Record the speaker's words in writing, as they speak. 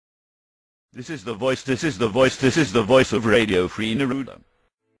This is the voice of Radio Free Neruda.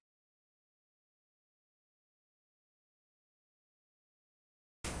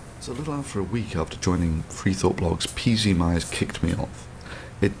 It's a little after a week after joining Freethought Blog's, PZ Myers kicked me off.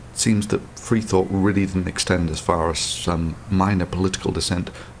 It seems that Freethought really didn't extend as far as some minor political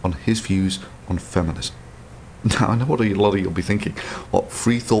dissent on his views on feminism. Now, I know what a lot of you will be thinking. What,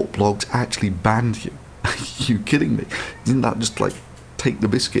 Freethought Blogs actually banned you? Are you kidding me? Isn't that just like take the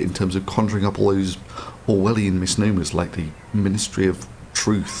biscuit in terms of conjuring up all those Orwellian misnomers like the Ministry of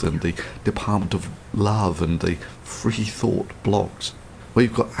Truth and the Department of Love and the Freethought Blogs, where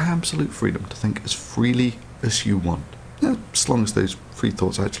you've got absolute freedom to think as freely as you want, as long as those free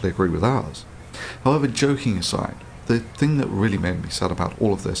thoughts actually agree with ours. However, joking aside, the thing that really made me sad about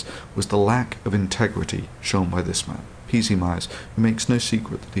all of this was the lack of integrity shown by this man, PZ Myers, who makes no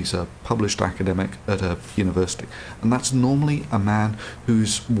secret that he's a published academic at a university, and that's normally a man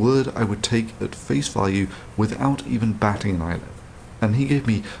whose word I would take at face value without even batting an eyelid. And he gave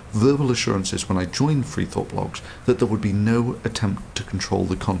me verbal assurances when I joined Freethought Blogs that there would be no attempt to control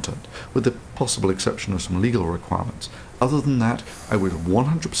the content, with the possible exception of some legal requirements. Other than that, I was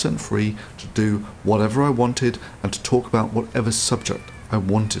 100% free to do whatever I wanted and to talk about whatever subject I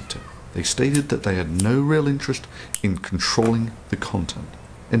wanted to. They stated that they had no real interest in controlling the content.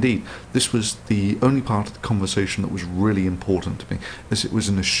 Indeed, this was the only part of the conversation that was really important to me, as it was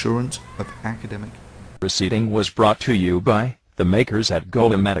an assurance of academic. Proceeding was brought to you by the makers at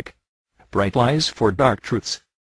Golematic. Bright Lies for Dark Truths.